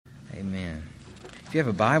Amen. If you have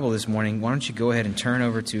a Bible this morning, why don't you go ahead and turn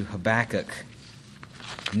over to Habakkuk.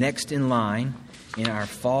 Next in line in our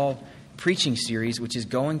fall preaching series, which is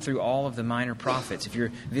going through all of the minor prophets. If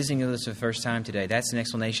you're visiting with us for the first time today, that's an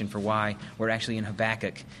explanation for why we're actually in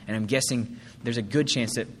Habakkuk. And I'm guessing there's a good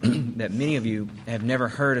chance that that many of you have never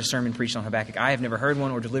heard a sermon preached on Habakkuk. I have never heard one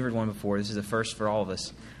or delivered one before. This is a first for all of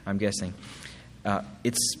us, I'm guessing.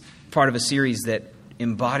 It's part of a series that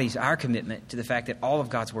embodies our commitment to the fact that all of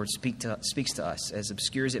God's Word speaks to us, as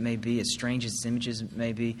obscure as it may be, as strange as its images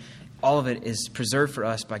may be. All of it is preserved for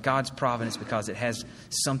us by God's providence because it has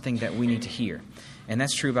something that we need to hear. And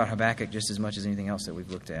that's true about Habakkuk just as much as anything else that we've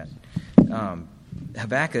looked at.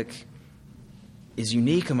 Habakkuk is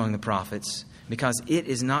unique among the prophets because it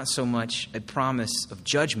is not so much a promise of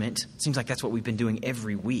judgment. It seems like that's what we've been doing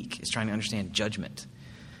every week, is trying to understand judgment.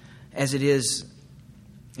 As it is,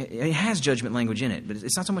 it has judgment language in it, but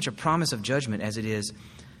it's not so much a promise of judgment as it is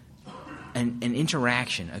an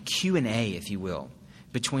interaction, a Q&A, if you will,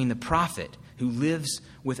 between the prophet who lives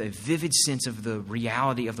with a vivid sense of the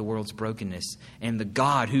reality of the world's brokenness and the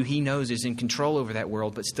God who he knows is in control over that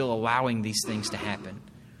world but still allowing these things to happen.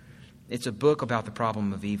 It's a book about the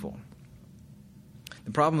problem of evil.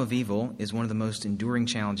 The problem of evil is one of the most enduring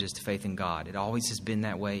challenges to faith in God. It always has been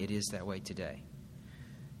that way. It is that way today.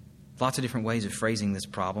 Lots of different ways of phrasing this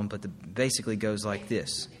problem, but basically goes like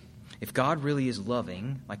this. If God really is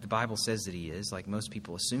loving, like the Bible says that he is, like most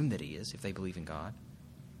people assume that he is if they believe in God,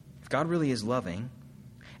 if God really is loving,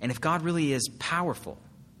 and if God really is powerful,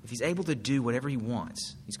 if he's able to do whatever he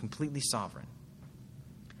wants, he's completely sovereign,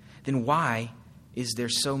 then why is there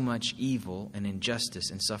so much evil and injustice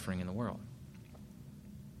and suffering in the world?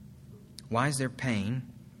 Why is there pain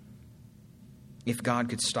if God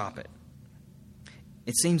could stop it?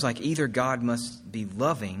 It seems like either God must be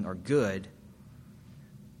loving or good,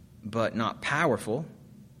 but not powerful.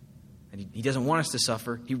 And he doesn't want us to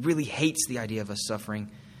suffer. He really hates the idea of us suffering,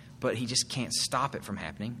 but he just can't stop it from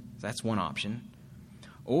happening. That's one option.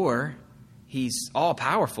 Or he's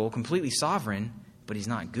all-powerful, completely sovereign, but he's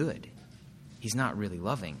not good. He's not really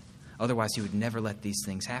loving. Otherwise, he would never let these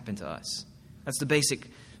things happen to us. That's the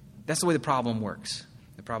way the problem works,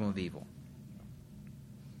 the problem of evil.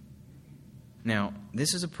 Now,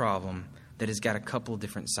 this is a problem that has got a couple of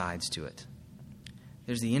different sides to it.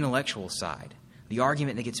 There's the intellectual side, the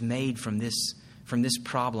argument that gets made from this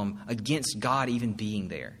problem against God even being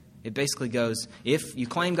there. It basically goes, if you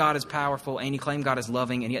claim God is powerful and you claim God is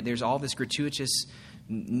loving, and yet there's all this gratuitous,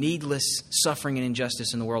 needless suffering and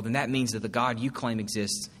injustice in the world, then that means that the God you claim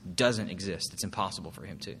exists doesn't exist. It's impossible for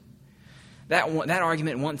him to. That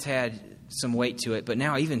argument once had some weight to it, but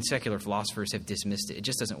now even secular philosophers have dismissed it. It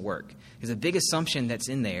just doesn't work. Because the big assumption that's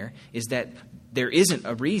in there is that there isn't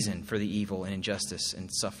a reason for the evil and injustice and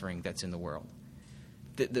suffering that's in the world.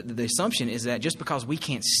 The assumption is that just because we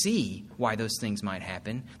can't see why those things might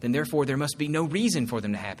happen, then therefore there must be no reason for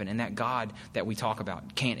them to happen, and that God that we talk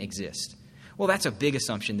about can't exist. Well, that's a big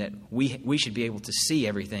assumption that we should be able to see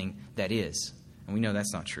everything that is. And we know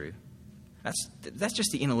that's not true. That's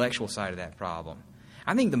just the intellectual side of that problem.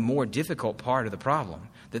 I think the more difficult part of the problem,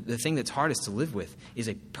 the thing that's hardest to live with, is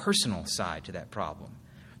a personal side to that problem.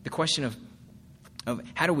 The question of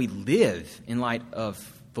how do we live in light of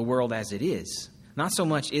the world as it is? Not so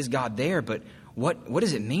much is God there, but what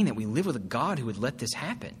does it mean that we live with a God who would let this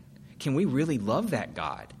happen? Can we really love that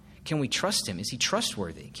God? Can we trust him? Is he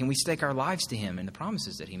trustworthy? Can we stake our lives to him and the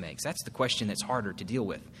promises that he makes? That's the question that's harder to deal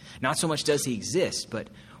with. Not so much does he exist, but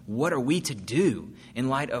what are we to do in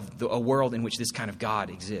light of a world in which this kind of God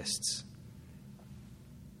exists?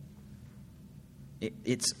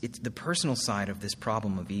 It's the personal side of this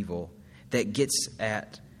problem of evil that gets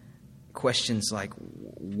at questions like,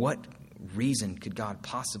 what reason could God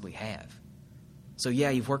possibly have? So yeah,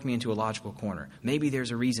 you've worked me into a logical corner. Maybe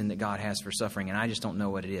there's a reason that God has for suffering, and I just don't know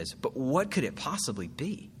what it is. But what could it possibly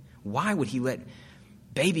be? Why would he let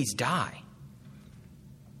babies die?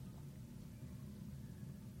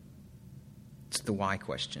 It's the why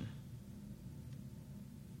question.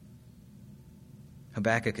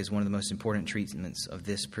 Habakkuk is one of the most important treatments of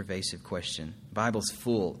this pervasive question. The Bible's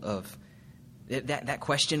full of that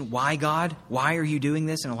question, why God? Why are you doing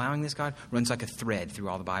this and allowing this, God? Runs like a thread through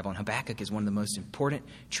all the Bible, and Habakkuk is one of the most important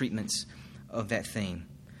treatments of that theme.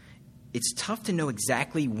 It's tough to know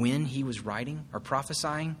exactly when he was writing or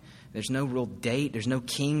prophesying. There's no real date. There's no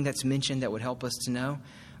king that's mentioned that would help us to know.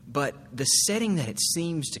 But the setting that it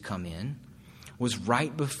seems to come in was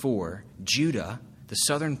right before Judah, the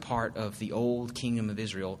southern part of the old kingdom of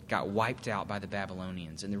Israel, got wiped out by the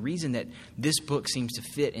Babylonians. And the reason that this book seems to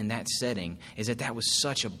fit in that setting is that was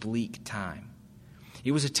such a bleak time.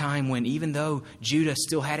 It was a time when, even though Judah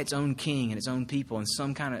still had its own king and its own people and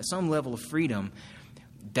some level of freedom,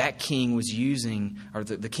 that king was using, or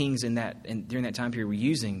the kings during that time period were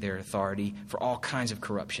using their authority for all kinds of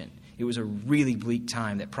corruption. It was a really bleak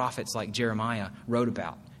time that prophets like Jeremiah wrote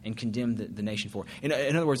about and condemned the nation for. In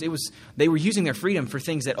other words, they were using their freedom for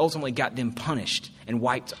things that ultimately got them punished and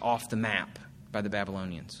wiped off the map by the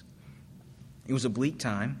Babylonians. It was a bleak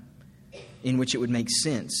time in which it would make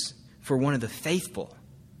sense for one of the faithful,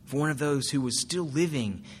 for one of those who was still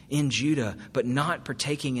living in Judah but not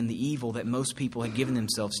partaking in the evil that most people had given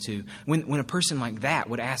themselves to, when a person like that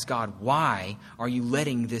would ask God, why are you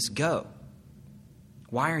letting this go?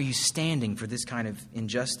 Why are you standing for this kind of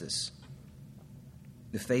injustice?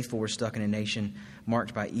 The faithful were stuck in a nation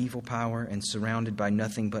marked by evil power and surrounded by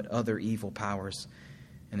nothing but other evil powers,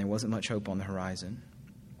 and there wasn't much hope on the horizon.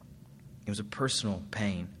 It was a personal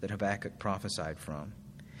pain that Habakkuk prophesied from.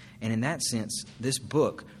 And in that sense, this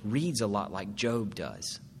book reads a lot like Job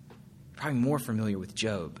does. Probably more familiar with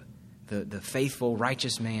Job, the faithful,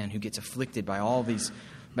 righteous man who gets afflicted by all these,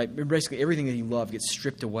 basically everything that he loved gets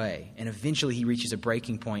stripped away. And eventually he reaches a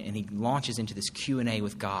breaking point and he launches into this Q&A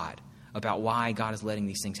with God about why God is letting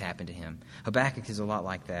these things happen to him. Habakkuk is a lot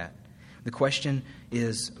like that. The question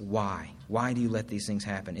is why? Why do you let these things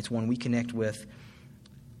happen? It's one we connect with,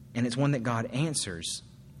 and it's one that God answers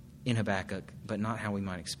in Habakkuk, but not how we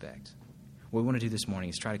might expect. What we want to do this morning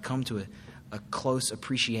is try to come to a close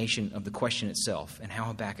appreciation of the question itself and how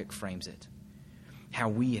Habakkuk frames it, how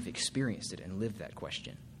we have experienced it and lived that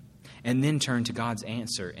question, and then turn to God's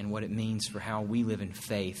answer and what it means for how we live in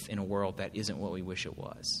faith in a world that isn't what we wish it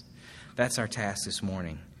was. That's our task this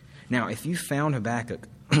morning. Now, if you found Habakkuk,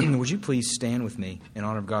 would you please stand with me in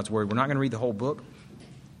honor of God's Word? We're not going to read the whole book.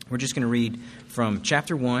 We're just going to read from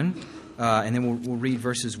chapter 1, and then we'll read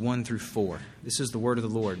verses 1 through 4. This is the word of the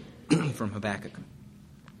Lord from Habakkuk.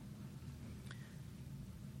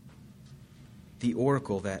 The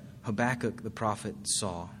oracle that Habakkuk the prophet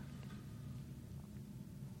saw.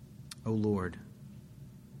 O Lord,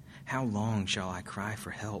 how long shall I cry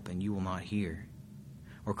for help, and you will not hear?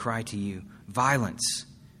 Or cry to you, violence,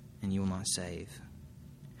 and you will not save?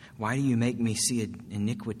 Why do you make me see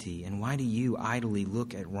iniquity, and why do you idly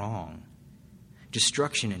look at wrong?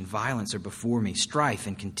 Destruction and violence are before me. Strife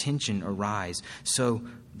and contention arise. So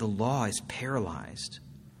the law is paralyzed,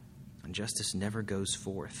 and justice never goes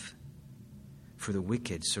forth. For the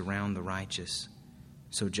wicked surround the righteous,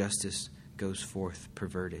 so justice goes forth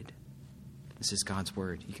perverted. This is God's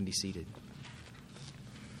word. You can be seated.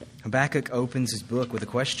 Habakkuk opens his book with a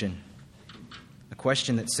question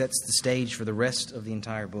that sets the stage for the rest of the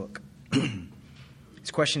entire book.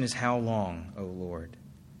 His question is, how long, O Lord?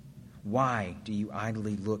 Why do you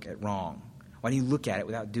idly look at wrong? Why do you look at it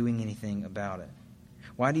without doing anything about it?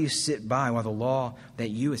 Why do you sit by while the law that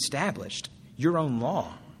you established, your own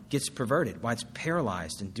law, gets perverted? Why it's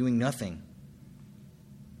paralyzed and doing nothing?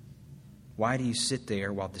 Why do you sit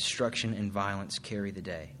there while destruction and violence carry the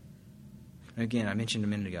day? And again, I mentioned a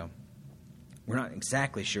minute ago, we're not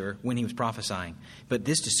exactly sure when he was prophesying, but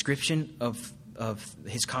this description of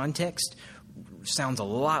his context sounds a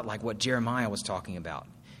lot like what Jeremiah was talking about.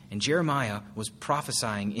 And Jeremiah was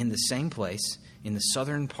prophesying in the same place, in the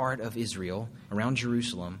southern part of Israel, around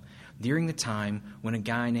Jerusalem, during the time when a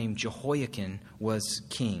guy named Jehoiakim was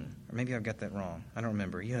king. Or maybe I've got that wrong. I don't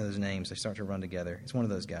remember. You know those names, they start to run together. It's one of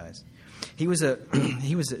those guys. There was a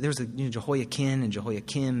Jehoiakim and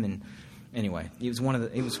Jehoiakim, and anyway,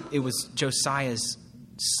 it was Josiah's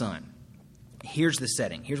son. Here's the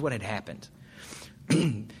setting. Here's what had happened.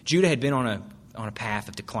 Judah had been on a path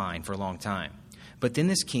of decline for a long time. But then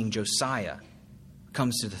this king, Josiah,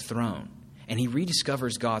 comes to the throne, and he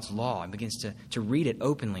rediscovers God's law and begins to read it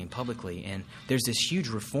openly and publicly. And there's this huge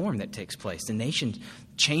reform that takes place. The nation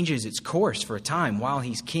changes its course for a time while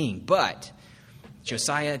he's king. But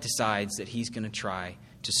Josiah decides that he's going to try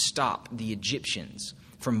to stop the Egyptians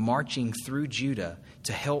from marching through Judah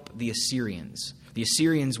to help the Assyrians. The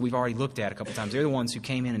Assyrians we've already looked at a couple times. They're the ones who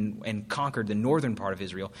came in and conquered the northern part of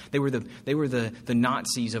Israel. They were the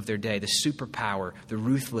Nazis of their day, the superpower, the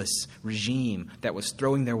ruthless regime that was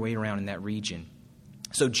throwing their weight around in that region.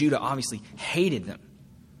 So Judah obviously hated them.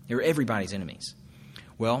 They were everybody's enemies.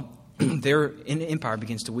 Well, their empire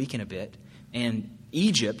begins to weaken a bit, and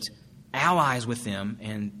Egypt allies with them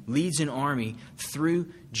and leads an army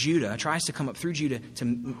through Judah, tries to come up through Judah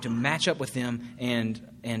to match up with them and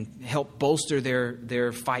help bolster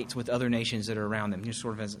their fights with other nations that are around them, just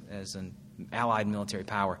sort of as an allied military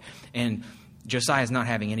power. And Josiah is not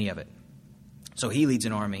having any of it. So he leads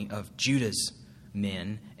an army of Judah's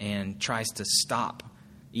men and tries to stop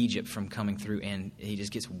Egypt from coming through, and he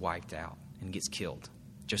just gets wiped out. and gets killed.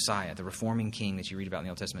 Josiah, the reforming king that you read about in the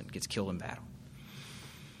Old Testament, gets killed in battle.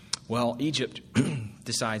 Well, Egypt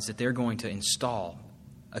decides that they're going to install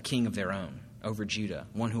a king of their own over Judah,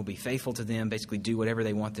 one who will be faithful to them, basically do whatever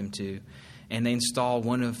they want them to. And they install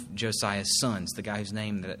one of Josiah's sons, the guy whose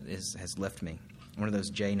name has left me, one of those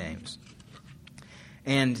J names.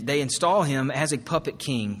 And they install him as a puppet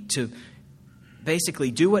king to basically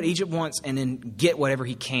do what Egypt wants and then get whatever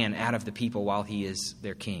he can out of the people while he is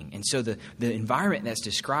their king. And so the environment that's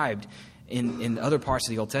described in other parts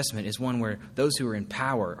of the Old Testament is one where those who are in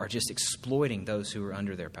power are just exploiting those who are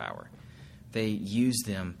under their power. They use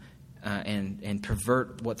them and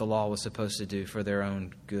pervert what the law was supposed to do for their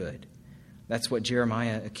own good. That's what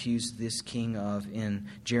Jeremiah accused this king of in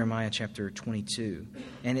Jeremiah chapter 22.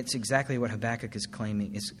 And it's exactly what Habakkuk is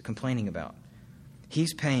complaining about.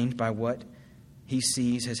 He's pained by what he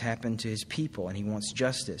sees has happened to his people, and he wants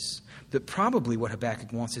justice. But probably what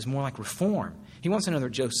Habakkuk wants is more like reform. He wants another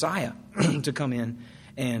Josiah to come in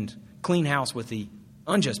and clean house with the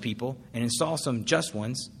unjust people and install some just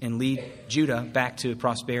ones and lead Judah back to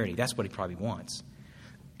prosperity. That's what he probably wants.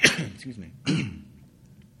 Excuse me.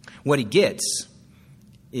 What he gets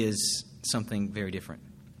is something very different.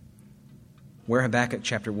 Where Habakkuk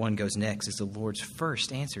chapter 1 goes next is the Lord's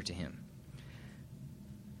first answer to him.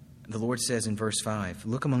 The Lord says in verse 5,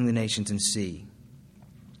 "Look among the nations and see.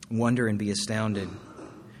 Wonder and be astounded.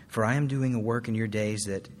 For I am doing a work in your days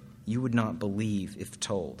that you would not believe if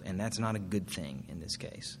told." And that's not a good thing in this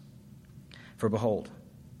case. "For behold,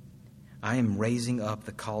 I am raising up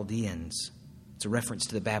the Chaldeans." It's a reference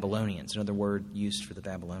to the Babylonians, another word used for the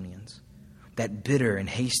Babylonians. "That bitter and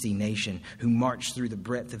hasty nation who marched through the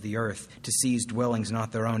breadth of the earth to seize dwellings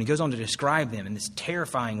not their own." He goes on to describe them in this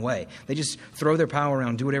terrifying way. They just throw their power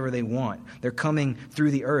around, do whatever they want. They're coming through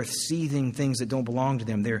the earth, seizing things that don't belong to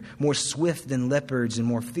them. They're more swift than leopards and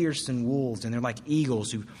more fierce than wolves. And they're like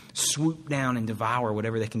eagles who swoop down and devour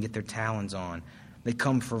whatever they can get their talons on. They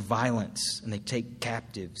come for violence and they take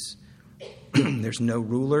captives. There's no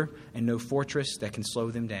ruler and no fortress that can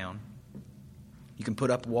slow them down. You can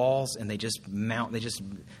put up walls and they just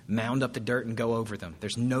mound up the dirt and go over them.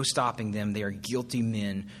 There's no stopping them. They are guilty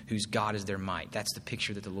men whose God is their might. That's the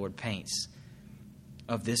picture that the Lord paints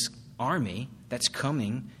of this army that's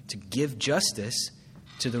coming to give justice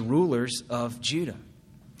to the rulers of Judah.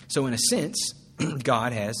 So in a sense,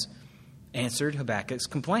 God has answered Habakkuk's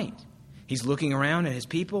complaint. He's looking around at his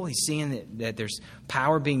people. He's seeing that there's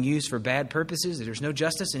power being used for bad purposes, that there's no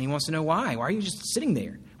justice, and he wants to know why. Why are you just sitting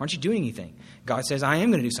there? Aren't you doing anything? God says, I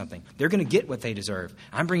am going to do something. They're going to get what they deserve.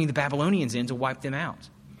 I'm bringing the Babylonians in to wipe them out.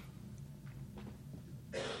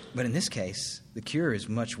 But in this case, the cure is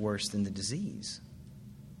much worse than the disease.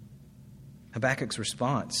 Habakkuk's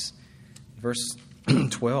response, verse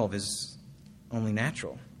 12, is only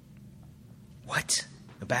natural. What?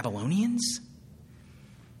 The Babylonians?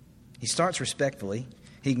 He starts respectfully.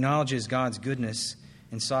 He acknowledges God's goodness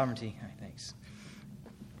and sovereignty. All right, thanks.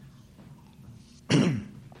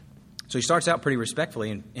 So he starts out pretty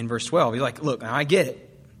respectfully in verse 12. He's like, look, I get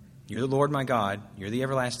it. You're the Lord my God. You're the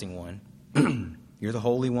everlasting one. You're the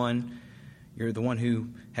Holy One. You're the one who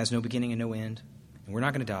has no beginning and no end. And we're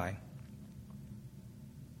not going to die.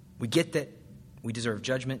 We get that we deserve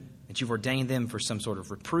judgment, that you've ordained them for some sort of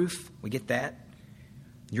reproof. We get that.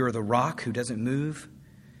 You're the rock who doesn't move.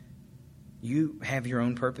 You have your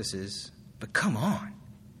own purposes, but come on.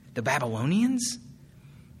 The Babylonians?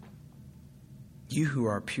 You who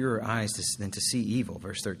are purer eyes than to see evil,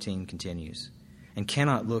 verse 13 continues, and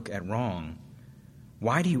cannot look at wrong.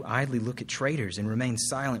 Why do you idly look at traitors and remain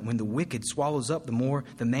silent when the wicked swallows up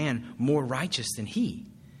the man more righteous than he?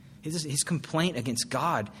 His complaint against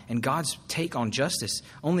God and God's take on justice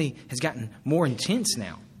only has gotten more intense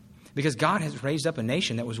now, because God has raised up a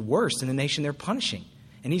nation that was worse than the nation they're punishing.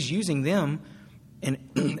 And he's using them and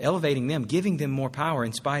elevating them, giving them more power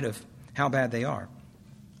in spite of how bad they are.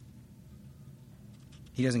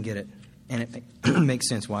 He doesn't get it. And it makes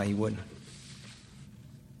sense why he wouldn't.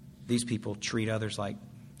 These people treat others like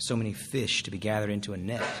so many fish to be gathered into a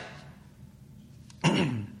net.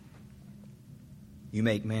 You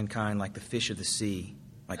make mankind like the fish of the sea,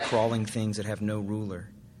 like crawling things that have no ruler.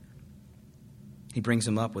 He brings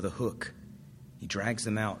them up with a hook. He drags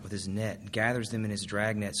them out with his net, gathers them in his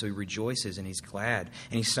dragnet, so he rejoices and he's glad.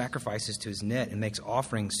 And he sacrifices to his net and makes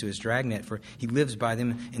offerings to his dragnet, for he lives by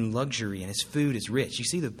them in luxury and his food is rich. You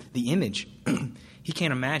see the image. He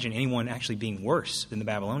can't imagine anyone actually being worse than the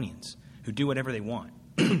Babylonians, who do whatever they want.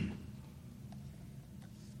 And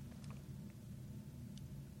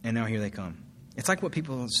now here they come. It's like what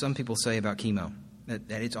some people say about chemo, that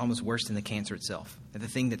it's almost worse than the cancer itself. That the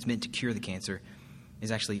thing that's meant to cure the cancer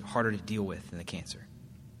is actually harder to deal with than the cancer.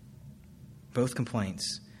 Both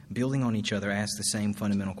complaints, building on each other, ask the same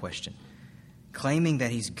fundamental question. Claiming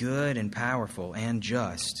that he's good and powerful and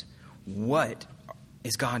just, what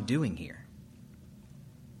is God doing here?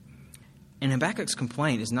 And Habakkuk's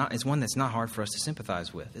complaint is one that's not hard for us to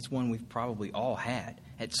sympathize with. It's one we've probably all had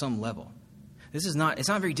at some level. It's not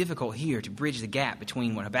very difficult here to bridge the gap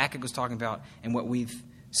between what Habakkuk was talking about and what we've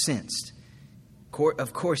sensed.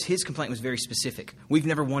 Of course, his complaint was very specific. We've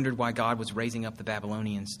never wondered why God was raising up the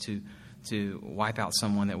Babylonians to wipe out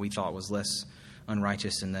someone that we thought was less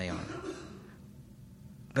unrighteous than they are.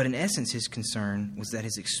 But in essence, his concern was that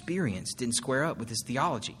his experience didn't square up with his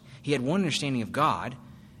theology. He had one understanding of God,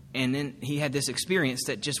 and then he had this experience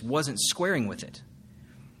that just wasn't squaring with it.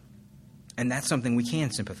 And that's something we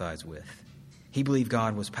can sympathize with. He believed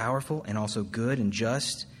God was powerful and also good and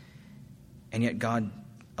just, and yet God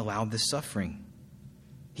allowed this suffering.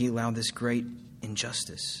 He allowed this great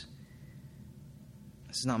injustice.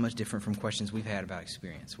 This is not much different from questions we've had about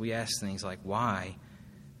experience. We ask things like, why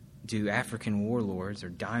do African warlords or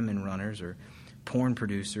diamond runners or porn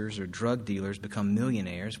producers or drug dealers become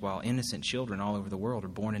millionaires while innocent children all over the world are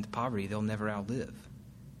born into poverty they'll never outlive?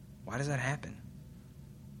 Why does that happen?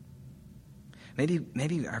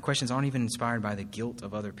 Maybe our questions aren't even inspired by the guilt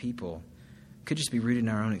of other people. It could just be rooted in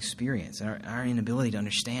our own experience and our inability to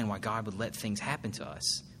understand why God would let things happen to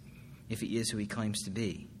us if he is who he claims to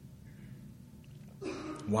be.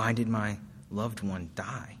 Why did my loved one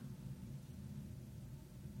die?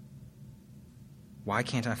 Why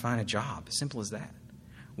can't I find a job? As simple as that.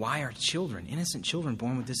 Why are children, innocent children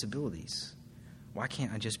born with disabilities? Why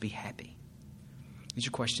can't I just be happy? These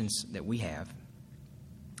are questions that we have,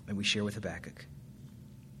 that we share with Habakkuk.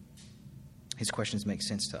 His questions make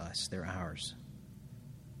sense to us. They're ours.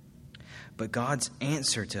 But God's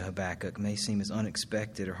answer to Habakkuk may seem as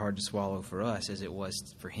unexpected or hard to swallow for us as it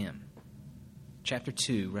was for him. Chapter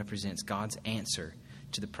 2 represents God's answer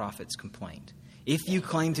to the prophet's complaint. If you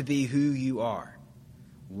claim to be who you are,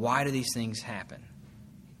 why do these things happen?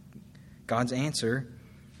 God's answer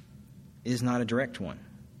is not a direct one.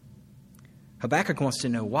 Habakkuk wants to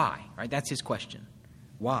know why, right? That's his question.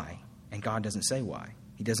 Why? And God doesn't say why.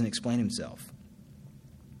 He doesn't explain himself.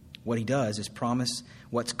 What he does is promise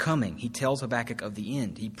what's coming. He tells Habakkuk of the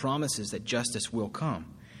end. He promises that justice will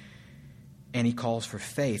come. And he calls for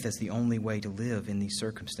faith as the only way to live in these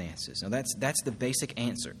circumstances. Now that's the basic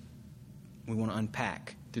answer we want to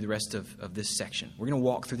unpack through the rest of this section. We're going to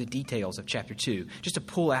walk through the details of chapter 2 just to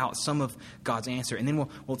pull out some of God's answer, and then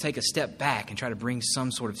we'll take a step back and try to bring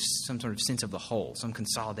some sort of sense of the whole, some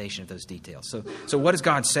consolidation of those details. So what does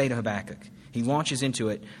God say to Habakkuk? He launches into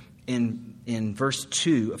it in verse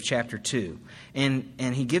 2 of chapter 2,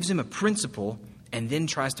 and he gives him a principle and then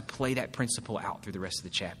tries to play that principle out through the rest of the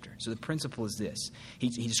chapter. So the principle is this. He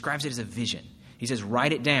describes it as a vision. He says,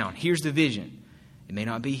 write it down. Here's the vision. It may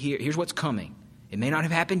not be here. Here's what's coming. It may not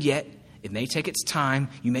have happened yet. It may take its time.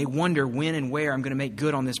 You may wonder when and where I'm going to make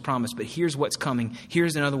good on this promise, but here's what's coming.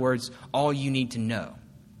 Here's, in other words, all you need to know.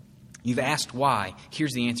 You've asked why.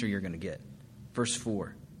 Here's the answer you're going to get. Verse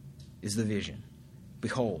 4 is the vision.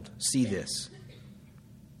 Behold, see this.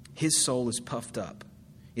 His soul is puffed up.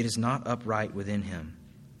 It is not upright within him,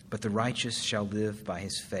 but the righteous shall live by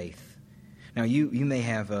his faith. Now, you may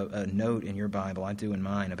have a note in your Bible, I do in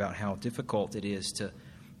mine, about how difficult it is to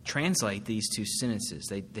translate these two sentences.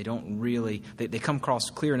 They don't really, they come across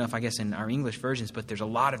clear enough, I guess, in our English versions, but there's a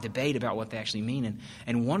lot of debate about what they actually mean.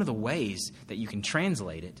 And one of the ways that you can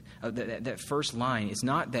translate it, that first line, is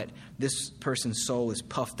not that this person's soul is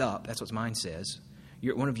puffed up. That's what mine says.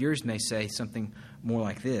 One of yours may say something more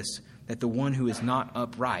like this, that the one who is not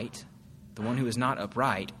upright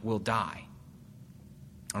will die.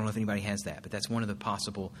 I don't know if anybody has that, but that's one of the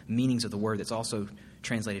possible meanings of the word that's also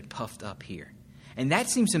translated puffed up here. And that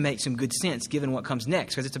seems to make some good sense given what comes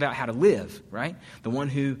next, because it's about how to live, right? The one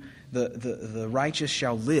who, the righteous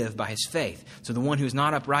shall live by his faith. So the one who is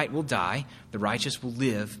not upright will die. The righteous will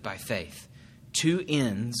live by faith. Two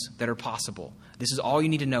ends that are possible. This is all you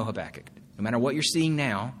need to know, Habakkuk. No matter what you're seeing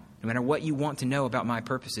now, no matter what you want to know about my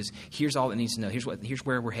purposes, here's all it needs to know. Here's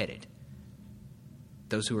where we're headed.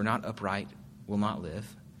 Those who are not upright will not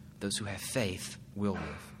live. Those who have faith will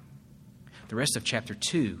live. The rest of chapter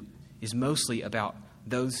 2 is mostly about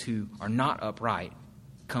those who are not upright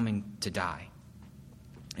coming to die.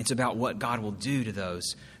 It's about what God will do to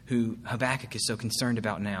those who Habakkuk is so concerned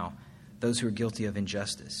about now, those who are guilty of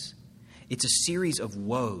injustice. It's a series of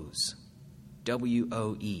woes,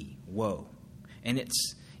 W-O-E, woe. And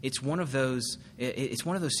it's one of those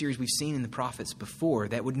series we've seen in the prophets before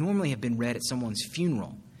that would normally have been read at someone's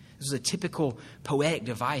funeral. This is a typical poetic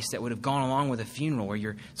device that would have gone along with a funeral where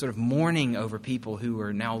you're sort of mourning over people who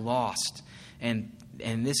are now lost. And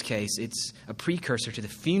in this case, it's a precursor to the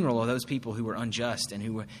funeral of those people who were unjust and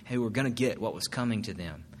who were going to get what was coming to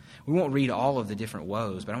them. We won't read all of the different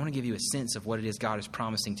woes, but I want to give you a sense of what it is God is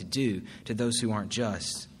promising to do to those who aren't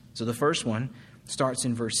just. So the first one starts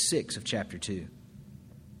in verse 6 of chapter 2.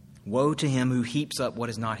 Woe to him who heaps up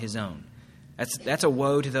what is not his own. That's a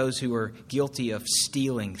woe to those who are guilty of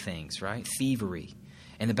stealing things, right? Thievery.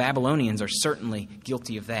 And the Babylonians are certainly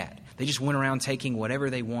guilty of that. They just went around taking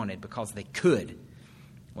whatever they wanted because they could.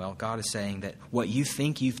 Well, God is saying that what you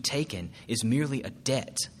think you've taken is merely a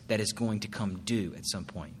debt that is going to come due at some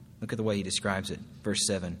point. Look at the way he describes it. Verse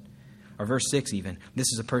 7, or verse 6 even.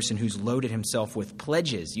 This is a person who's loaded himself with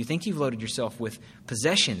pledges. You think you've loaded yourself with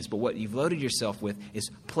possessions, but what you've loaded yourself with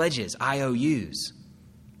is pledges, IOUs.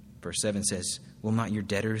 Verse 7 says, will not your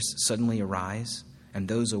debtors suddenly arise, and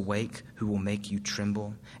those awake who will make you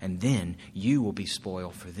tremble, and then you will be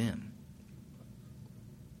spoil for them.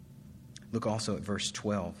 Look also at verse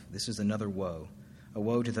 12. This is another woe. A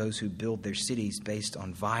woe to those who build their cities based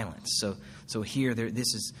on violence. So here,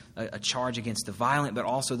 this is a charge against the violent, but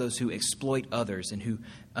also those who exploit others and who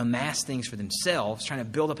amass things for themselves, trying to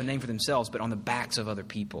build up a name for themselves, but on the backs of other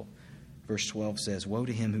people. Verse 12 says, woe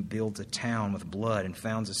to him who builds a town with blood and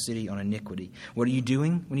founds a city on iniquity. What are you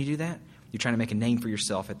doing when you do that? You're trying to make a name for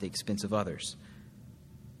yourself at the expense of others.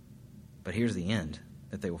 But here's the end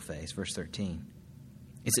that they will face. Verse 13.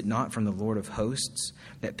 Is it not from the Lord of hosts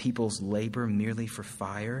that peoples labor merely for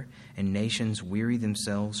fire and nations weary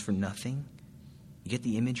themselves for nothing? You get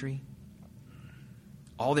the imagery?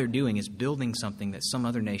 All they're doing is building something that some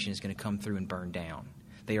other nation is going to come through and burn down.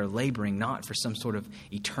 They are laboring not for some sort of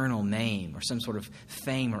eternal name or some sort of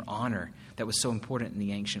fame or honor that was so important in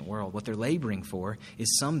the ancient world. What they're laboring for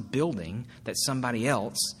is some building that somebody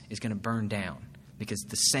else is going to burn down, because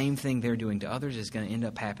the same thing they're doing to others is going to end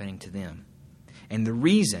up happening to them. And the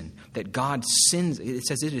reason that God sends, it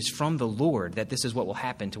says it is from the Lord that this is what will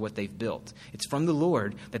happen to what they've built. It's from the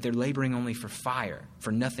Lord that they're laboring only for fire,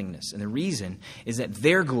 for nothingness. And the reason is that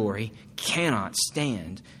their glory cannot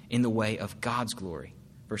stand in the way of God's glory.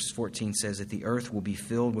 Verse 14 says that the earth will be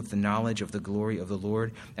filled with the knowledge of the glory of the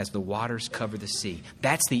Lord as the waters cover the sea.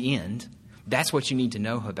 That's the end. That's what you need to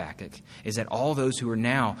know, Habakkuk, is that all those who are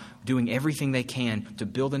now doing everything they can to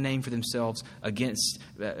build a name for themselves against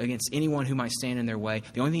anyone who might stand in their way,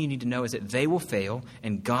 the only thing you need to know is that they will fail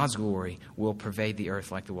and God's glory will pervade the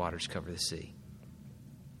earth like the waters cover the sea.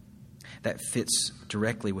 That fits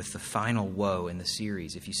directly with the final woe in the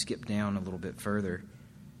series. If you skip down a little bit further,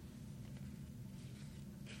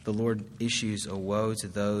 the Lord issues a woe to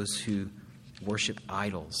those who worship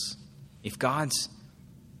idols. If God's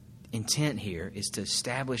intent here is to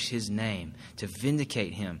establish his name, to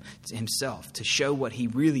vindicate himself, to show what he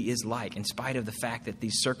really is like, in spite of the fact that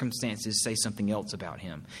these circumstances say something else about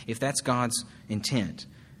him. If that's God's intent,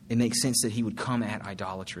 it makes sense that he would come at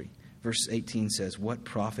idolatry. Verse 18 says, what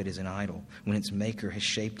profit is an idol when its maker has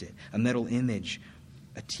shaped it? A metal image,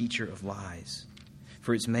 a teacher of lies.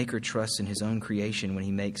 For its maker trusts in his own creation when he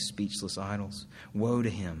makes speechless idols. Woe to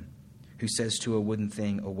him who says to a wooden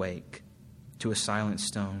thing, awake, to a silent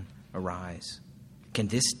stone, arise. Can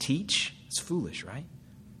this teach? It's foolish, right?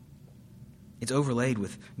 It's overlaid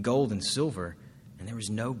with gold and silver, and there is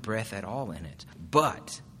no breath at all in it.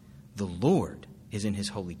 But the Lord is in his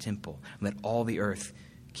holy temple. Let all the earth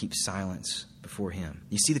keep silence before him.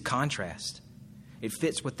 You see the contrast? It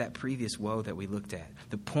fits with that previous woe that we looked at.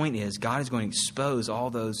 The point is, God is going to expose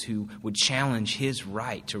all those who would challenge his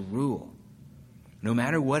right to rule. No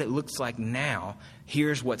matter what it looks like now,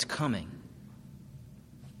 here's what's coming.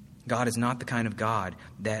 God is not the kind of God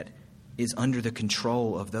that is under the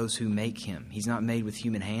control of those who make him. He's not made with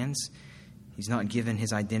human hands. He's not given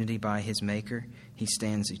his identity by his maker. He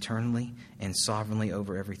stands eternally and sovereignly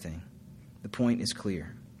over everything. The point is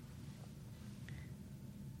clear.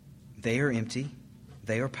 They are empty.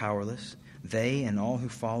 They are powerless. They and all who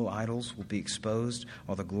follow idols will be exposed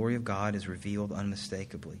while the glory of God is revealed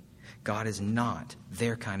unmistakably. God is not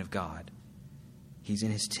their kind of God. He's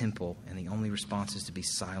in his temple, and the only response is to be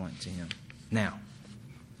silent to him. Now,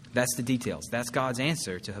 that's the details. That's God's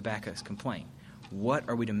answer to Habakkuk's complaint. What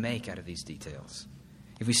are we to make out of these details?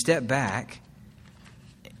 If we step back,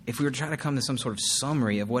 if we were trying to come to some sort of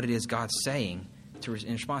summary of what it is God's saying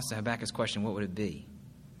in response to Habakkuk's question, what would it be?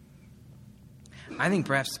 I think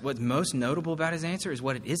perhaps what's most notable about his answer is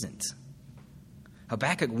what it isn't.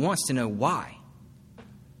 Habakkuk wants to know why.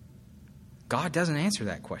 God doesn't answer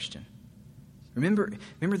that question. Remember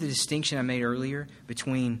the distinction I made earlier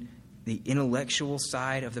between the intellectual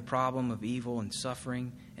side of the problem of evil and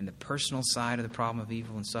suffering and the personal side of the problem of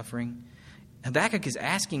evil and suffering. Habakkuk is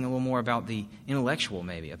asking a little more about the intellectual,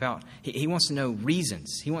 maybe. He wants to know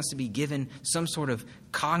reasons. He wants to be given some sort of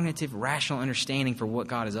cognitive, rational understanding for what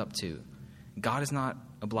God is up to. God is not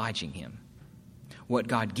obliging him. What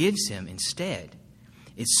God gives him instead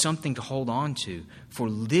is something to hold on to for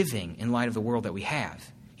living in light of the world that we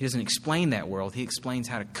have. He doesn't explain that world. He explains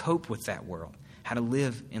how to cope with that world, how to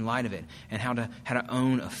live in light of it, and how to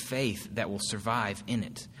own a faith that will survive in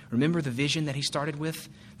it. Remember the vision that he started with?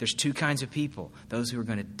 There's two kinds of people. Those who are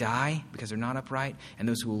going to die because they're not upright, and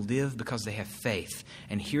those who will live because they have faith.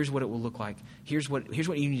 And here's what it will look like. Here's what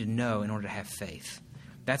you need to know in order to have faith.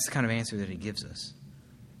 That's the kind of answer that he gives us.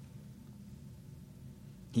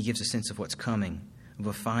 He gives a sense of what's coming, of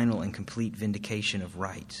a final and complete vindication of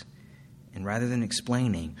right. And rather than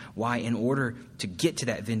explaining why, in order to get to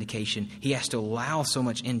that vindication, he has to allow so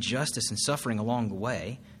much injustice and suffering along the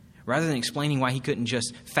way, rather than explaining why he couldn't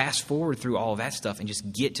just fast forward through all of that stuff and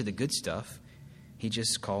just get to the good stuff, he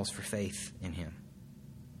just calls for faith in him.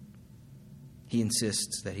 He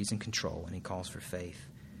insists that he's in control, and he calls for faith.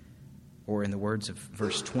 Or in the words of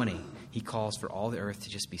verse 20, he calls for all the earth to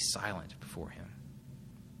just be silent before him,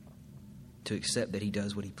 to accept that he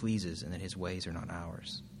does what he pleases and that his ways are not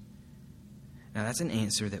ours. Now, that's an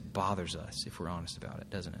answer that bothers us, if we're honest about it,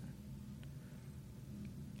 doesn't it?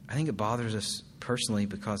 I think it bothers us personally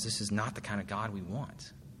because this is not the kind of God we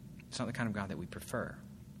want. It's not the kind of God that we prefer.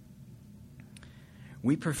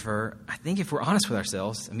 We prefer, I think if we're honest with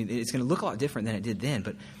ourselves, I mean, it's going to look a lot different than it did then,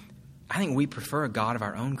 but I think we prefer a God of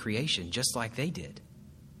our own creation, just like they did.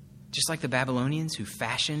 Just like the Babylonians who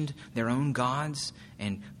fashioned their own gods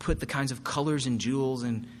and put the kinds of colors and jewels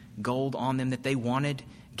and gold on them that they wanted,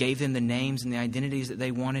 gave them the names and the identities that they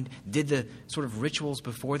wanted, did the sort of rituals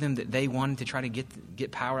before them that they wanted to try to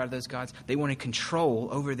get power out of those gods. They wanted control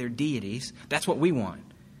over their deities. That's what we want.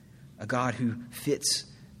 A God who fits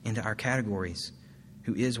into our categories,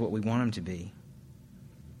 who is what we want him to be.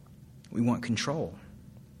 We want control.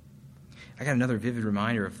 I got another vivid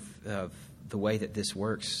reminder of the way that this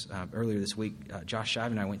works. Earlier this week, Josh Shive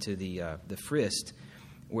and I went to the Frist,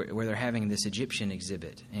 where they're having this Egyptian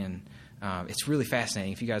exhibit, and it's really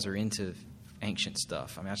fascinating. If you guys are into ancient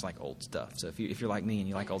stuff, I mean, I just like old stuff. So if you're like me and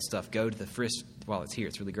you like old stuff, go to the Frist while it's here.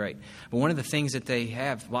 It's really great. But one of the things that they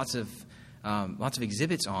have lots of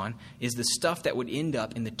exhibits on is the stuff that would end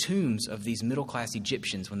up in the tombs of these middle-class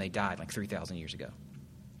Egyptians when they died, like 3,000 years ago.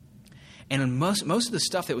 And most of the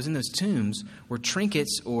stuff that was in those tombs were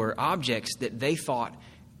trinkets or objects that they thought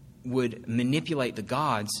would manipulate the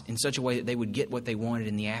gods in such a way that they would get what they wanted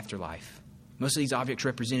in the afterlife. Most of these objects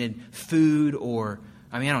represented food or,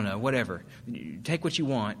 I don't know, whatever. Take what you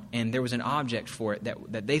want, and there was an object for it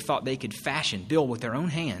that they thought they could build with their own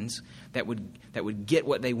hands that would get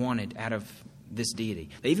what they wanted out of this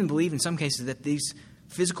deity. They even believed in some cases that these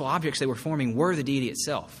physical objects they were forming were the deity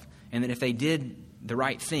itself, and that if they did the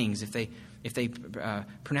right things, if they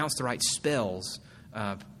pronounced the right spells,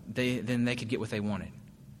 then they could get what they wanted.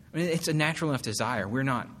 I mean, it's a natural enough desire. We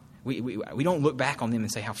don't look back on them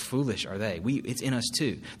and say, how foolish are they? It's in us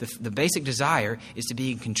too. The basic desire is to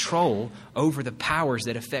be in control over the powers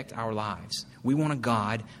that affect our lives. We want a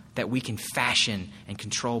God that we can fashion and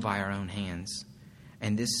control by our own hands.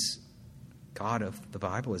 And this God of the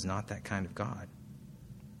Bible is not that kind of God.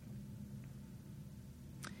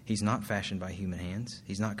 He's not fashioned by human hands.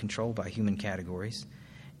 He's not controlled by human categories.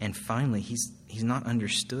 And finally, he's not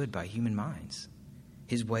understood by human minds.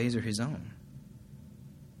 His ways are his own.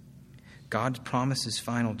 God promises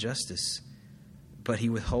final justice, but he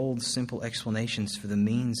withholds simple explanations for the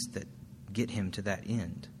means that get him to that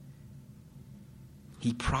end.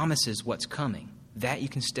 He promises what's coming. That you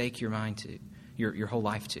can stake your mind to, your whole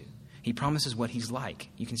life to. He promises what he's like.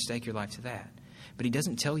 You can stake your life to that. But he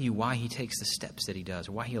doesn't tell you why he takes the steps that he does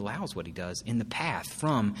or why he allows what he does in the path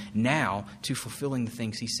from now to fulfilling the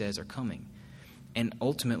things he says are coming. And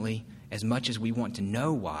ultimately, as much as we want to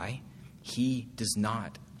know why, he does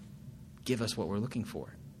not give us what we're looking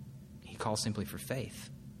for. He calls simply for faith.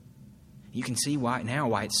 You can see why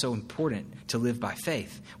it's so important to live by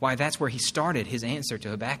faith. Why that's where he started his answer to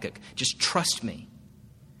Habakkuk. Just trust me.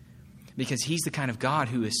 Because he's the kind of God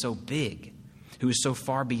who is so big, who is so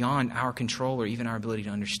far beyond our control or even our ability to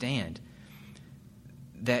understand,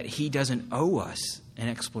 that he doesn't owe us an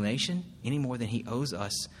explanation any more than he owes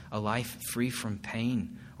us a life free from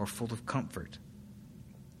pain or full of comfort.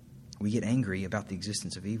 We get angry about the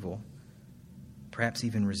existence of evil, perhaps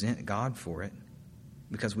even resent God for it,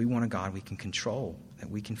 because we want a God we can control, that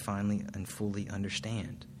we can finally and fully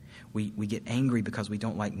understand. We get angry because we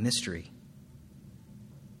don't like mystery.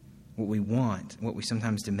 what we want, what we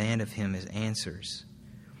sometimes demand of him is answers.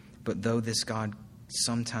 But though this God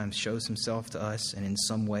sometimes shows himself to us, and in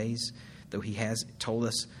some ways, though he has told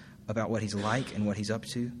us about what he's like and what he's up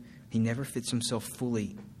to, he never fits himself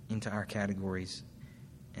fully into our categories,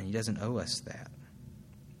 and he doesn't owe us that.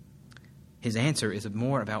 His answer is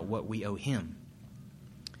more about what we owe him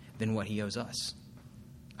than what he owes us.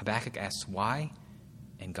 Habakkuk asks why,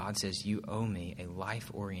 and God says, you owe me a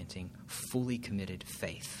life-orienting, fully committed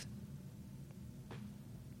faith.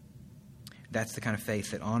 That's the kind of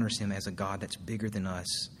faith that honors him as a God that's bigger than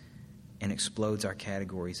us and explodes our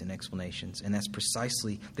categories and explanations. And that's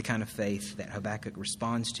precisely the kind of faith that Habakkuk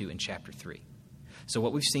responds to in chapter 3. So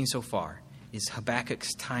what we've seen so far is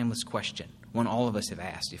Habakkuk's timeless question, one all of us have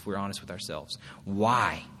asked if we're honest with ourselves.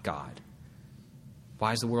 Why, God?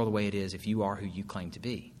 Why is the world the way it is if you are who you claim to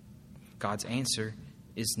be? God's answer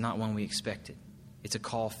is not one we expected. It's a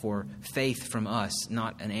call for faith from us,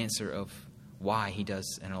 not an answer of why he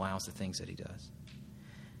does and allows the things that he does.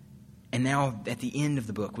 And now, at the end of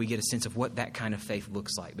the book, we get a sense of what that kind of faith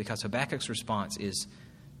looks like, because Habakkuk's response is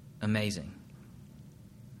amazing.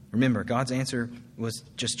 Remember, God's answer was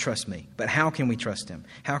just trust me. But how can we trust him?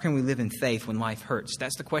 How can we live in faith when life hurts?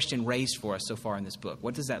 That's the question raised for us so far in this book.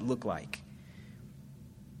 What does that look like?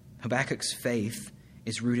 Habakkuk's faith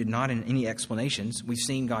is rooted not in any explanations. We've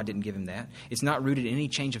seen God didn't give him that. It's not rooted in any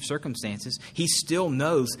change of circumstances. He still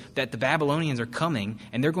knows that the Babylonians are coming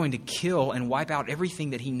and they're going to kill and wipe out everything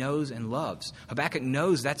that he knows and loves. Habakkuk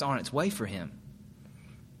knows that's on its way for him.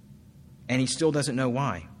 And he still doesn't know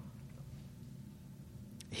why.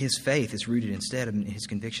 His faith is rooted instead in his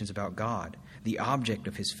convictions about God, the object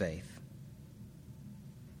of his faith.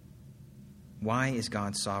 Why is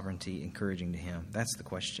God's sovereignty encouraging to him? That's the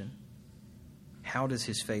question. How does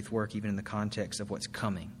his faith work even in the context of what's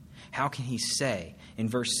coming? How can he say in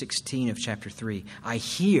verse 16 of chapter 3, I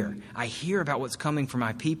hear about what's coming for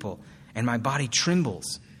my people, and my body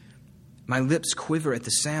trembles. My lips quiver at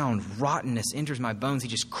the sound. Rottenness enters my bones. He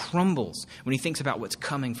just crumbles when he thinks about what's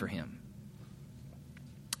coming for him.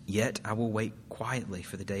 Yet I will wait quietly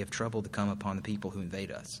for the day of trouble to come upon the people who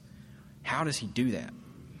invade us. How does he do that?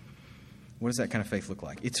 What does that kind of faith look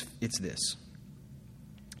like? It's this.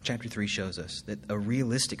 Chapter 3 shows us that a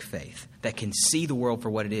realistic faith that can see the world for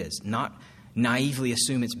what it is, not naively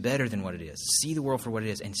assume it's better than what it is, see the world for what it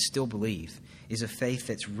is and still believe, is a faith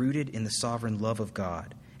that's rooted in the sovereign love of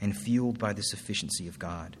God and fueled by the sufficiency of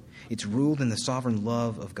God. It's ruled in the sovereign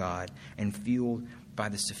love of God and fueled by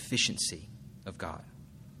the sufficiency of God.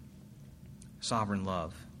 Sovereign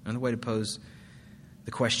love. Another way to pose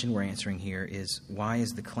the question we're answering here is, why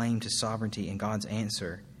is the claim to sovereignty in God's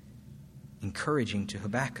answer encouraging to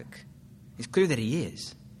Habakkuk? It's clear that he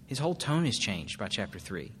is. His whole tone is changed by chapter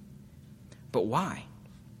 3. But why?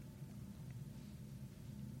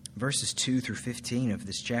 Verses 2 through 15 of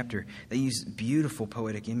this chapter, they use beautiful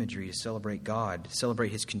poetic imagery to celebrate God, to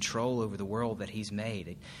celebrate his control over the world that he's made.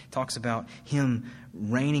 It talks about him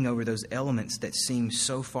reigning over those elements that seem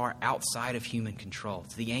so far outside of human control.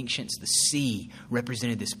 To the ancients, the sea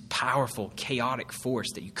represented this powerful, chaotic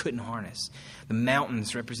force that you couldn't harness. The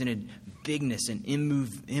mountains represented bigness and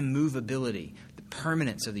immovability, the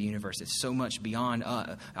permanence of the universe. It's so much beyond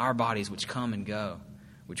our bodies, which come and go,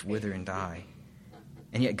 which wither and die.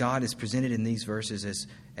 And yet God is presented in these verses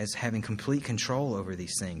as having complete control over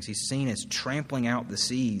these things. He's seen as trampling out the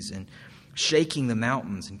seas and shaking the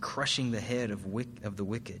mountains and crushing the head of the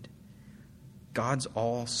wicked. God's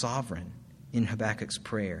all sovereign in Habakkuk's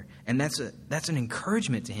prayer. And that's an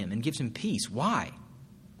encouragement to him and gives him peace. Why?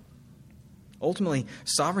 Ultimately,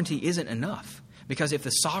 sovereignty isn't enough. Because if the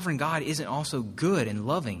sovereign God isn't also good and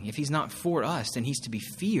loving, if he's not for us, then he's to be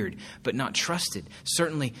feared but not trusted.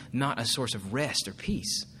 Certainly not a source of rest or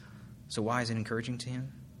peace. So why is it encouraging to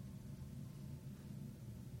him?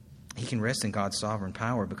 He can rest in God's sovereign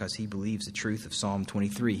power because he believes the truth of Psalm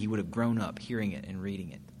 23. He would have grown up hearing it and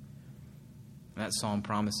reading it. That psalm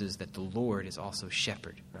promises that the Lord is also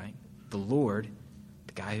shepherd, right? The Lord,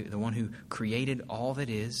 the one who created all that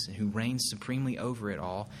is and who reigns supremely over it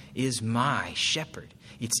all, is my shepherd.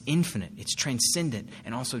 It's infinite, it's transcendent,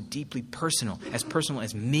 and also deeply personal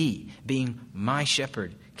as me being my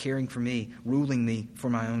shepherd, caring for me, ruling me for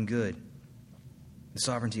my own good. The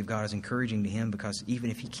sovereignty of God is encouraging to him because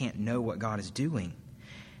even if he can't know what God is doing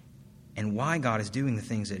and why God is doing the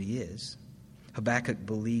things that he is, Habakkuk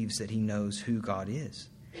believes that he knows who God is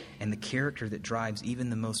and the character that drives even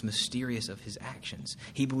the most mysterious of his actions.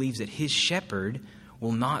 He believes that his shepherd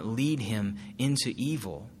will not lead him into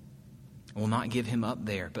evil, will not give him up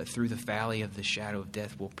there, but through the valley of the shadow of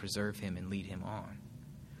death will preserve him and lead him on.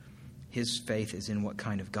 His faith is in what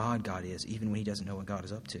kind of God God is, even when he doesn't know what God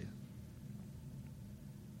is up to.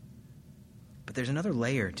 But there's another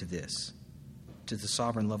layer to this, to the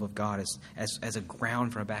sovereign love of God as a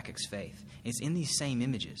ground for Habakkuk's faith. It's in these same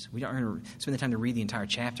images. We aren't going to spend the time to read the entire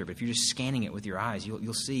chapter, but if you're just scanning it with your eyes,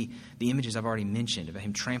 you'll see the images I've already mentioned about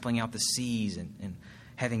him trampling out the seas and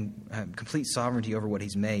having complete sovereignty over what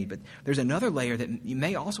he's made. But there's another layer that you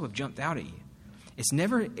may also have jumped out at you. It's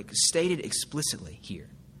never stated explicitly here,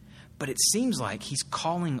 but it seems like he's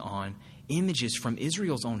calling on images from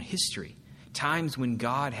Israel's own history, times when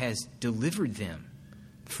God has delivered them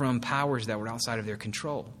from powers that were outside of their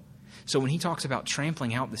control. So when he talks about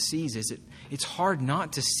trampling out the seas, it's hard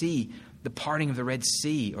not to see the parting of the Red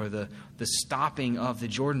Sea or the stopping of the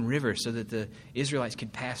Jordan River so that the Israelites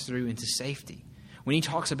could pass through into safety. When he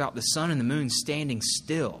talks about the sun and the moon standing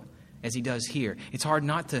still, as he does here, it's hard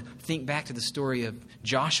not to think back to the story of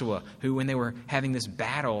Joshua, who, when they were having this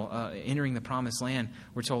battle, entering the promised land,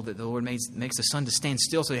 we're told that the Lord makes the sun to stand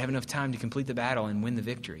still so they have enough time to complete the battle and win the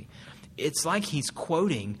victory. It's like he's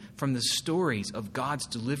quoting from the stories of God's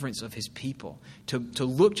deliverance of his people to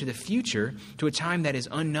look to the future, to a time that is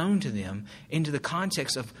unknown to them, into the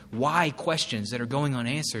context of why questions that are going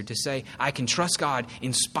unanswered, to say, I can trust God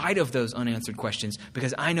in spite of those unanswered questions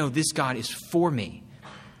because I know this God is for me.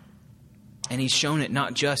 And he's shown it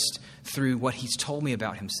not just through what he's told me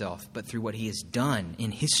about himself, but through what he has done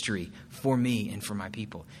in history for me and for my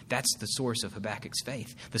people. That's the source of Habakkuk's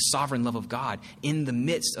faith. The sovereign love of God in the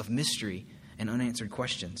midst of mystery and unanswered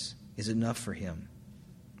questions is enough for him.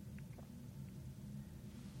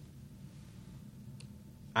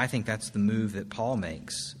 I think that's the move that Paul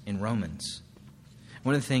makes in Romans.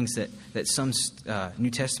 One of the things that some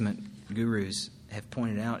New Testament gurus have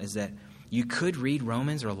pointed out is that you could read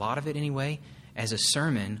Romans, or a lot of it anyway, as a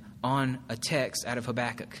sermon on a text out of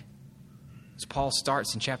Habakkuk. So Paul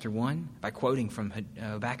starts in chapter 1 by quoting from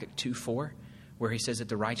Habakkuk 2:4, where he says that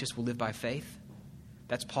the righteous will live by faith.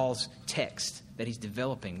 That's Paul's text that he's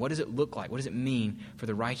developing. What does it look like? What does it mean for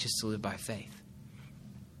the righteous to live by faith?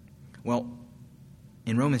 Well,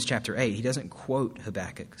 in Romans chapter 8, he doesn't quote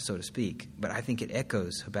Habakkuk, so to speak, but I think it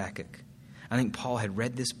echoes Habakkuk. I think Paul had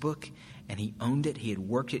read this book and he owned it. He had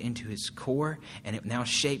worked it into his core, and it now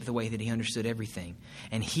shaped the way that he understood everything.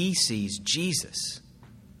 And he sees Jesus,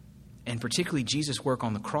 and particularly Jesus' work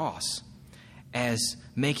on the cross, as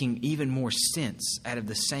making even more sense out of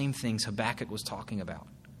the same things Habakkuk was talking about.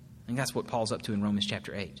 I think that's what Paul's up to in Romans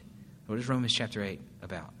chapter 8. What is Romans chapter 8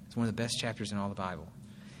 about? It's one of the best chapters in all the Bible.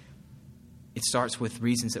 It starts with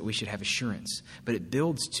reasons that we should have assurance, but it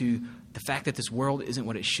builds to the fact that this world isn't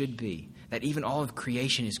what it should be, that even all of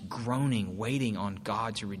creation is groaning, waiting on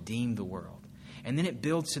God to redeem the world. And then it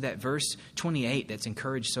builds to that verse 28 that's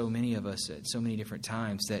encouraged so many of us at so many different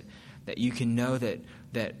times, that you can know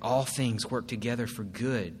that all things work together for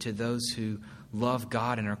good to those who love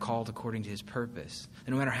God and are called according to his purpose.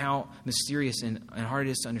 And no matter how mysterious and hard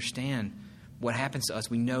it is to understand what happens to us,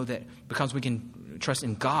 we know that because we can trust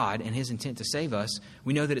in God and his intent to save us,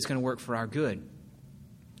 we know that it's going to work for our good.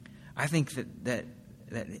 I think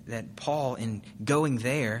that Paul, in going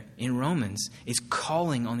there in Romans, is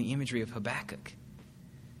calling on the imagery of Habakkuk.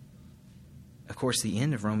 Of course, the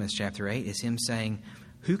end of Romans chapter 8 is him saying,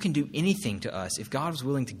 who can do anything to us? If God was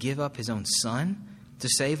willing to give up his own son to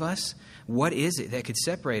save us, what is it that could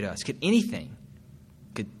separate us? Could anything,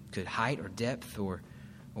 could height or depth or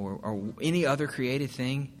any other created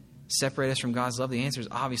thing separate us from God's love? The answer is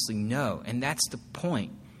obviously no. And that's the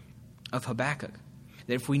point of Habakkuk.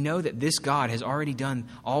 That if we know that this God has already done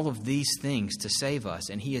all of these things to save us,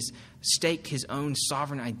 and he has staked his own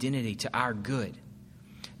sovereign identity to our good,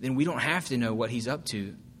 then we don't have to know what he's up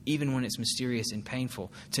to, even when it's mysterious and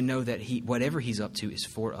painful, to know that whatever he's up to is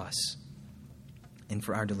for us and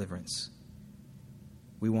for our deliverance.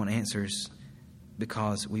 We want answers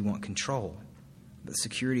because we want control. But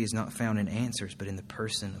security is not found in answers, but in the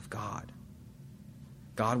person of God.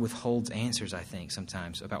 God withholds answers, I think,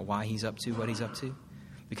 sometimes about why he's up to what he's up to,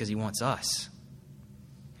 because he wants us.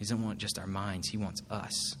 He doesn't want just our minds. He wants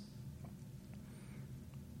us.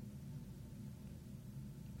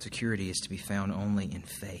 Security is to be found only in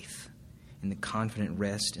faith, in the confident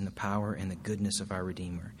rest in the power and the goodness of our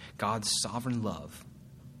Redeemer. God's sovereign love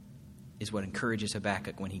is what encourages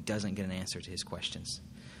Habakkuk when he doesn't get an answer to his questions.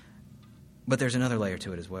 But there's another layer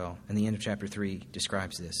to it as well, and the end of chapter 3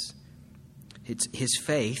 describes this. It's his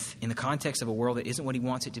faith, in the context of a world that isn't what he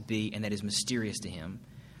wants it to be and that is mysterious to him,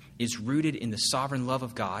 is rooted in the sovereign love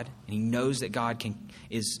of God, and he knows that God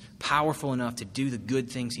is powerful enough to do the good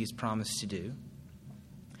things he has promised to do.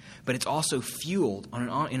 But it's also fueled in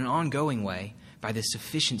an ongoing way by the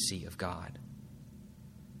sufficiency of God.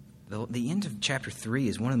 The end of chapter 3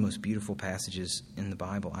 is one of the most beautiful passages in the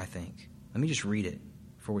Bible, I think. Let me just read it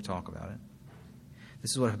before we talk about it.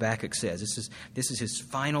 This is what Habakkuk says. This is his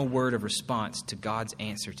final word of response to God's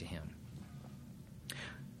answer to him.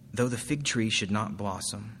 Though the fig tree should not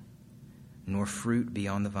blossom, nor fruit be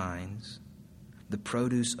on the vines, the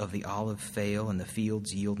produce of the olive fail, and the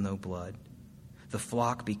fields yield no blood, the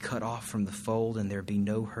flock be cut off from the fold, and there be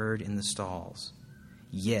no herd in the stalls,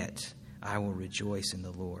 yet I will rejoice in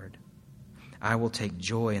the Lord. I will take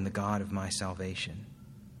joy in the God of my salvation.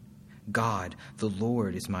 God, the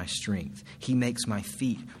Lord, is my strength. He makes my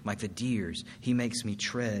feet like the deer's. He makes me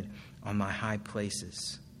tread on my high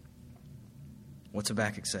places. What's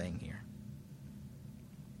Habakkuk saying here?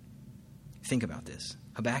 Think about this.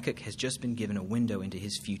 Habakkuk has just been given a window into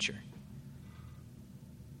his future.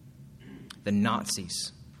 The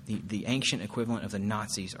Nazis, the ancient equivalent of the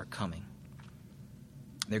Nazis, are coming.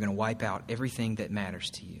 They're going to wipe out everything that matters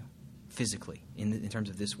to you physically in terms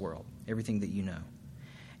of this world, everything that you know.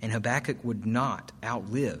 And Habakkuk would not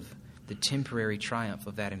outlive the temporary triumph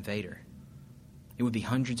of that invader. It would be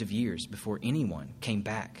hundreds of years before anyone came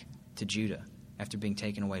back to Judah after being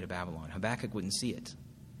taken away to Babylon. Habakkuk wouldn't see it.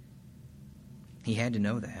 He had to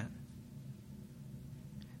know that.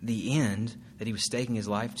 The end that he was staking his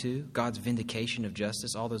life to, God's vindication of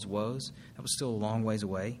justice, all those woes, that was still a long ways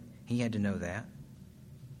away. He had to know that.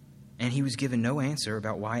 And he was given no answer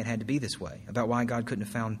about why it had to be this way, about why God couldn't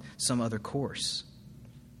have found some other course.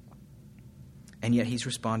 And yet he's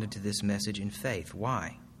responded to this message in faith.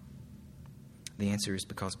 Why? The answer is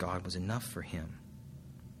because God was enough for him.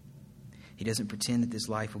 He doesn't pretend that this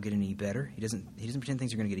life will get any better. He doesn't pretend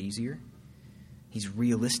things are going to get easier. He's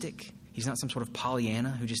realistic. He's not some sort of Pollyanna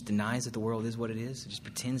who just denies that the world is what it is, just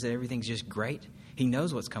pretends that everything's just great. He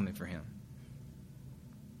knows what's coming for him.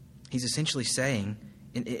 He's essentially saying,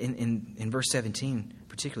 in verse 17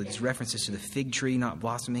 particularly, these references to the fig tree not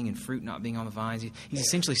blossoming and fruit not being on the vines, he's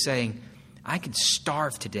essentially saying, I could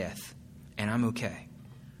starve to death and I'm okay.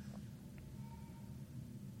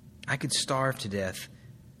 I could starve to death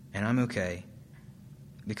and I'm okay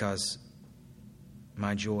because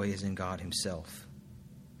my joy is in God himself.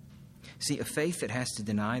 See, a faith that has to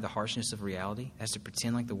deny the harshness of reality, has to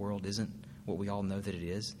pretend like the world isn't what we all know that it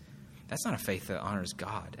is, that's not a faith that honors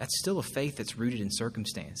God. That's still a faith that's rooted in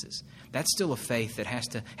circumstances. That's still a faith that has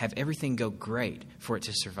to have everything go great for it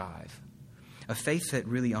to survive. A faith that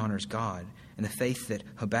really honors God, and the faith that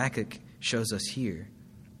Habakkuk shows us here,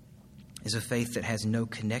 is a faith that has no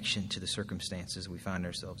connection to the circumstances we find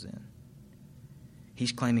ourselves in.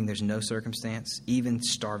 He's claiming there's no circumstance, even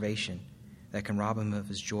starvation, that can rob him of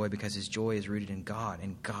his joy because his joy is rooted in God,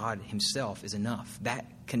 and God himself is enough. That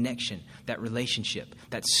connection, that relationship,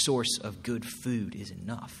 that source of good food is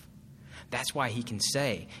enough. That's why he can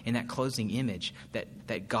say in that closing image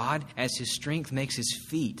that God, as his strength, makes his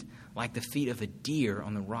feet like the feet of a deer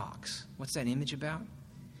on the rocks. What's that image about?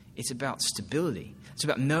 It's about stability. It's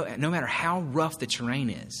about no matter how rough the terrain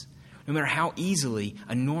is, no matter how easily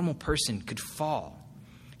a normal person could fall,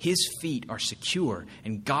 his feet are secure,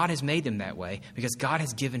 and God has made them that way because God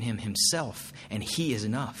has given him himself, and he is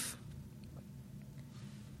enough.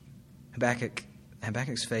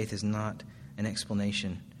 Habakkuk's faith is not an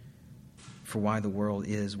explanation for why the world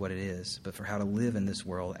is what it is, but for how to live in this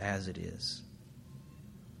world as it is.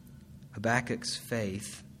 Habakkuk's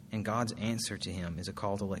faith and God's answer to him is a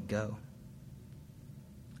call to let go.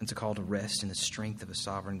 It's a call to rest in the strength of a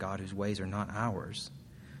sovereign God whose ways are not ours,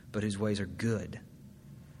 but whose ways are good.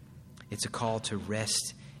 It's a call to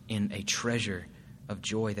rest in a treasure of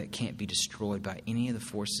joy that can't be destroyed by any of the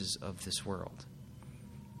forces of this world.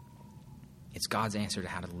 It's God's answer to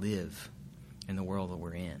how to live in the world that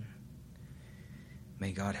we're in.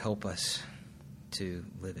 May God help us to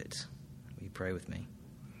live it. Will you pray with me?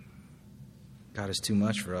 God is too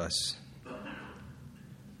much for us.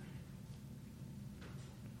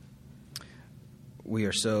 We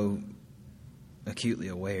are so acutely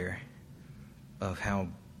aware of how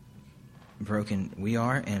broken we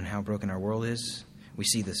are and how broken our world is. We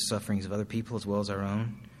see the sufferings of other people as well as our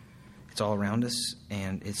own. It's all around us,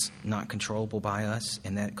 and it's not controllable by us,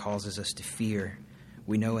 and that causes us to fear.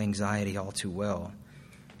 We know anxiety all too well.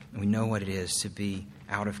 We know what it is to be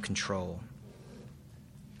out of control.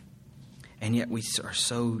 And yet we're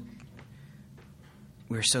so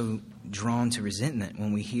drawn to resentment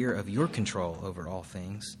when we hear of your control over all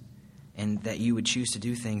things, and that you would choose to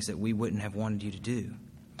do things that we wouldn't have wanted you to do.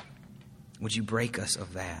 Would you break us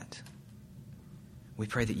of that? We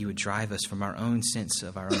pray that you would drive us from our own sense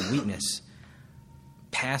of our own weakness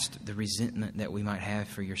past the resentment that we might have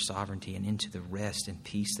for your sovereignty and into the rest and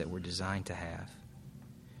peace that we're designed to have.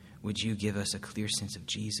 Would you give us a clear sense of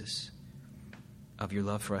Jesus, of your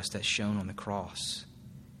love for us that's shown on the cross?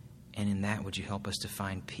 And in that, would you help us to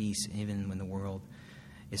find peace even when the world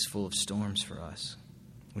is full of storms for us.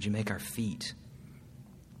 Would you make our feet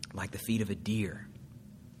like the feet of a deer,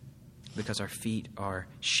 because our feet are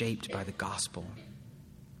shaped by the gospel.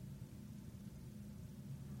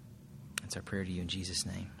 That's our prayer to you in Jesus'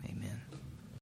 name. Amen.